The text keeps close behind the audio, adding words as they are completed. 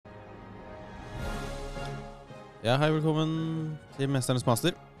Ja, hei, velkommen til Mesternes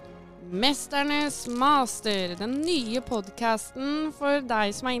Master. Mesternes Master, den nye podcasten for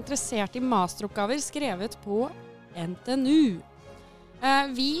deg som interessert i masteroppgaver skrevet på NTNU.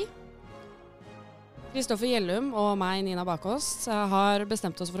 Vi, Kristoffer Gjellum og meg, Nina Bakås, har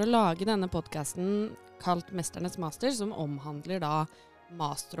bestemt oss for å lage denne podcasten kalt Mesternes Master, som omhandler da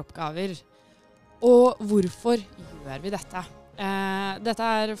masteroppgaver. Og hvorfor gjør vi dette?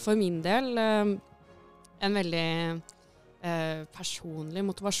 Dette er for min del en veldig personlig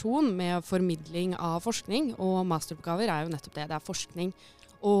motivasjon med formidling av forskning, og masteroppgaver er jo nettopp det, det er forskning.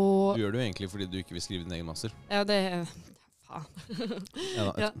 Og Du gjør det jo egentlig fordi du ikke vil skrive din egen master. ja, det faen.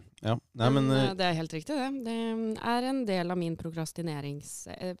 Ja. Nei, men det er helt riktig det. Det er en del av min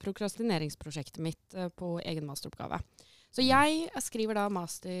prokrastineringsprosjektet mitt på egen masteroppgave. Så jeg skriver da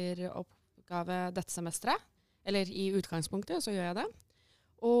masteroppgave dette semesteret, eller i utgangspunktet så gjør jeg det.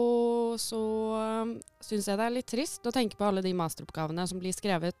 Og så synes jeg det er litt trist å tenke på alle de masteroppgavene som blir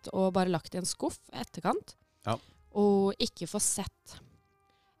skrevet og bare lagt i en skuff etterkant. Ja. Og ikke få sett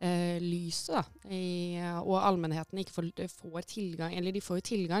lyset da. Og allmennheten ikke får tilgang, eller de får jo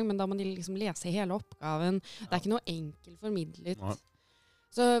tilgang, men da må de liksom lese hele oppgaven. Det er ikke noe enkelt formidlet. Nei.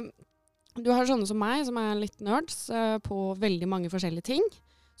 Så du har sånne som meg, som er litt nerds på veldig mange forskjellige ting,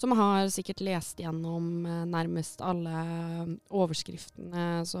 som har sikkert lest gjennom nærmest alle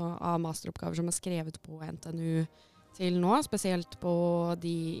overskriftene av masteroppgaver som er skrevet på NTNU til nå, spesielt på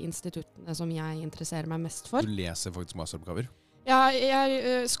de instituttene som jeg interesserer meg mest for. Du leser faktisk masteroppgaver. Ja,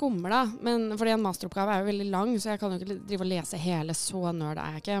 jeg skummer da, men fordi en masteroppgave er jo veldig lang, så jeg kan jo ikke drive og lese hele, så nerd er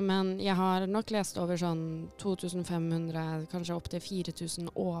jeg ikke. Men jeg har nok lest over sånn 2500, kanskje opp til 4000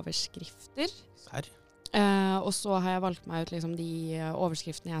 overskrifter. Her? Og så har jeg valgt meg ut liksom de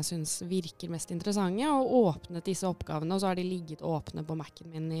overskriftene jeg synes virker mest interessante, og åpnet disse oppgavene, og så har de ligget åpne på Mac'en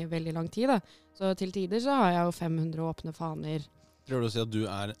min i veldig lang tid. Da. Så til tider så har jeg jo 500 åpne faner. Prøver du å si at du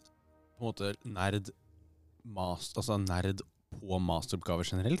er på en måte nerd på masteroppgaver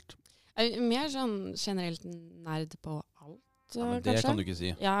generelt? Mer sånn generelt nerd på alt, Ja, men det kanskje. kan du ikke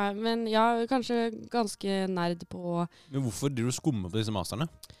si. Ja, men jeg er kanskje ganske nerd på... Men hvorfor driver du og skummer på disse masterne?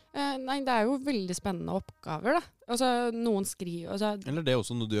 Nei, det er jo veldig spennende oppgaver, da. Altså, noen skriver... Altså, Eller det er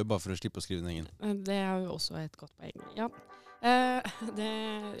også noe du gjør bare for å slippe å skrive din egen? det er jo også et godt poeng. Ja.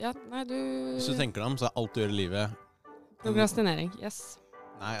 Nei, du... Hvis du tenker deg om, så er alt du gjør i livet... Prokrastinering, yes.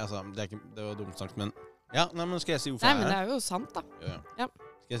 Nei, altså, det var dumt sagt, men... Ja, nei, men skal jeg si hvorfor Nei, jeg men er det her? er jo sant, da. Ja.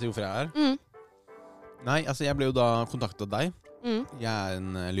 Skal jeg si hvorfor jeg er her? Mm. Nei, altså, jeg ble jo da kontaktet av deg. Mm. Jeg er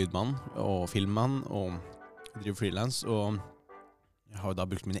en lydmann og filmmann og driver freelance, og jeg har jo da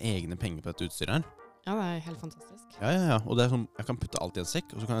brukt mine egne penger på dette utstyret her. Ja, det er helt fantastisk. Ja. Og det er sånn, jeg kan putte alt i en sekk,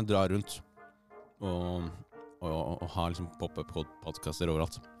 og så kan jeg dra rundt og ha liksom pop-up-podcaster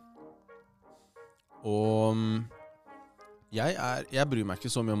overalt. Og jeg bryr meg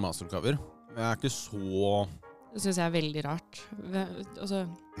ikke så mye om masteroppgaver. Jeg er ikke så... Det synes jeg er veldig rart. Altså,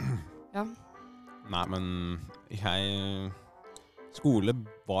 ja. Nei, men skole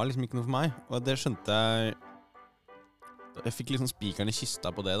var liksom ikke noe for meg, og det skjønte jeg. Jeg fikk liksom spikeren i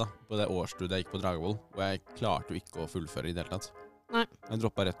kista på det da, på det årsstudiet jeg gikk på Dragvoll, og jeg klarte jo ikke å fullføre i det hele tatt. Nei. Jeg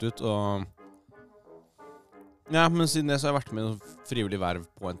droppet rett ut, og ja, men siden det så har jeg vært med i noen frivillig verv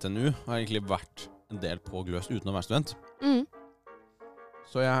på NTNU, har jeg egentlig vært en del på Gløs uten å være student. Mm.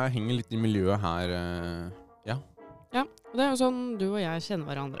 Så jeg henger litt i miljøet her, ja. Ja, og det er jo sånn du og jeg kjenner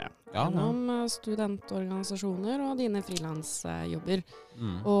hverandre. Ja, Gjennom studentorganisasjoner og dine frilansjobber.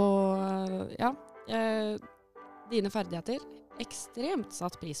 Mm. Og ja, dine ferdigheter ekstremt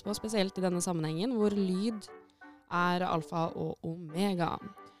satt pris på, spesielt i denne sammenhengen, hvor lyd er alfa og omega.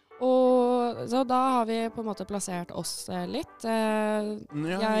 Og så da har vi på en måte plassert oss litt.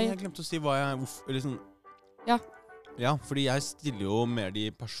 Jeg glemte å si hva jeg... Liksom, Ja. Ja, fordi jeg stiller jo mer de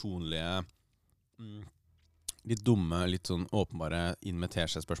personlige, litt dumme, litt sånn åpenbare inn med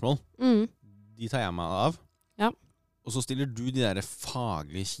teskje-spørsmål. Mm. De tar jeg meg av. Ja. Og så stiller du de der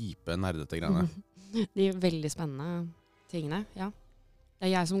faglige, kjipe, nerdete greiene. De veldig spennende tingene, ja. Det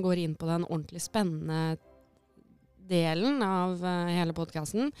er jeg som går inn på den ordentlig spennende delen av hele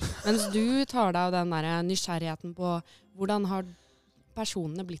podcasten, mens du tar deg av den der nysgjerrigheten på hvordan har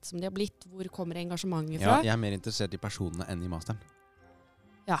personene blitt som de har blitt, hvor kommer engasjementet fra? Ja, jeg er mer interessert i personene enn i masteren.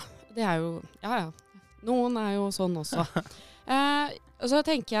 Ja, det er jo, ja. Noen er jo sånn også. Og så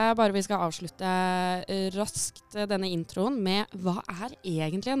tenker jeg bare vi skal avslutte raskt denne introen med hva er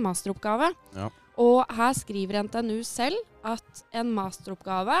egentlig en masteroppgave? Ja. Og her skriver NTNU selv at en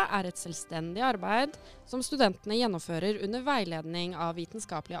masteroppgave er et selvstendig arbeid som studentene gjennomfører under veiledning av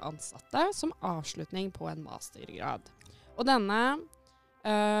vitenskapelige ansatte som avslutning på en mastergrad. Og denne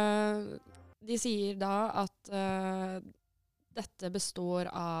de sier da at dette består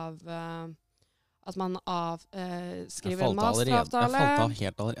av at man skriver en masteravtale, Jeg falt av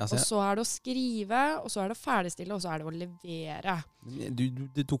helt allerede. og så er det å skrive, og så er det å ferdigstille, og så er det å levere.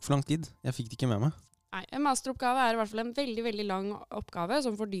 Det tok for lang tid. Jeg fikk det ikke med meg. Nei, en masteroppgave er i hvert fall en veldig, veldig lang oppgave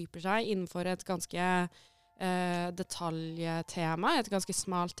som fordyper seg innenfor et ganske detaljtema, et ganske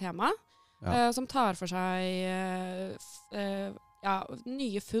smalt tema, som tar for seg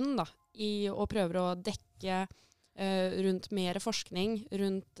nye funn da, og prøver å dekke rundt mer forskning,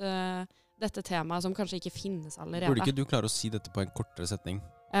 rundt dette temaet som kanskje ikke finnes allerede. Burde ikke du klare å si dette på en kortere setning?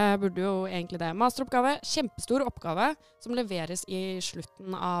 Burde jo egentlig det. Masteroppgave, kjempestor oppgave som leveres i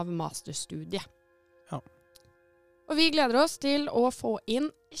slutten av masterstudiet. Ja. Og vi gleder oss til å få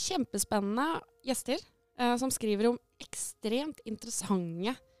inn kjempespennende gjester som skriver om ekstremt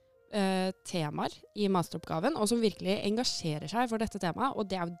interessante temaer i masteroppgaven, og som virkelig engasjerer seg for dette temaet. Og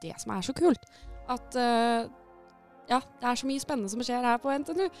det er jo det som er så kult. At det er så mye spennende som skjer her på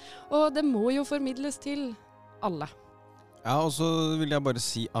NTNU. Og det må jo formidles til alle. Ja, og så vil jeg bare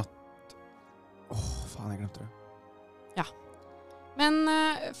si at faen, jeg glemte det. Ja. Men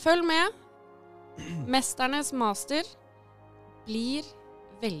følg med. Mesternes master blir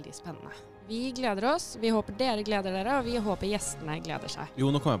veldig spennende. Vi gleder oss. Vi håper dere gleder dere, og vi håper gjestene gleder seg. Jo,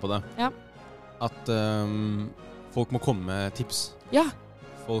 nå kom jeg på det. Ja. At folk må komme med tips. Ja.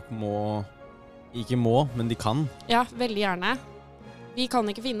 Folk må... Ikke må, men de kan. Ja, veldig gjerne. Vi kan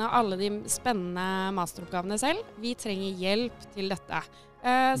ikke finne alle de spennende masteroppgavene selv. Vi trenger hjelp til dette.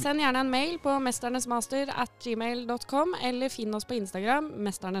 Send gjerne en mail på mesternesmaster@gmail.com, eller finn oss på Instagram,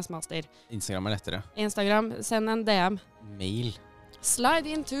 mesternesmaster. Instagram er lettere. Instagram, send en DM. Mail.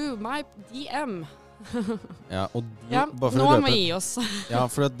 Slide into my DM. Ja, og bare for nå å røpe, må vi gi oss. Ja,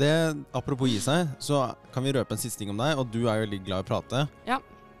 for at det, apropos gi seg, så kan vi røpe en siste ting om deg, og du er jo veldig glad i å prate. Ja.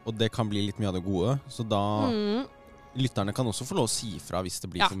 Og det kan bli litt mye av det gode, så da lytterne kan også få lov å si fra hvis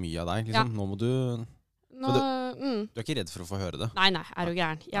det blir for mye av deg. Liksom. Nå må du... Du er ikke redd for å få høre det? Nei, er du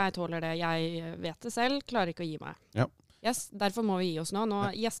gæren. Jeg tåler det. Jeg vet det selv, klarer ikke å gi meg. Ja. Yes, derfor må vi gi oss nå.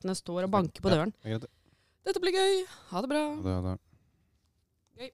 Gjestene står og banker på døren. Ja, Dette blir gøy. Ha det bra. Ha det.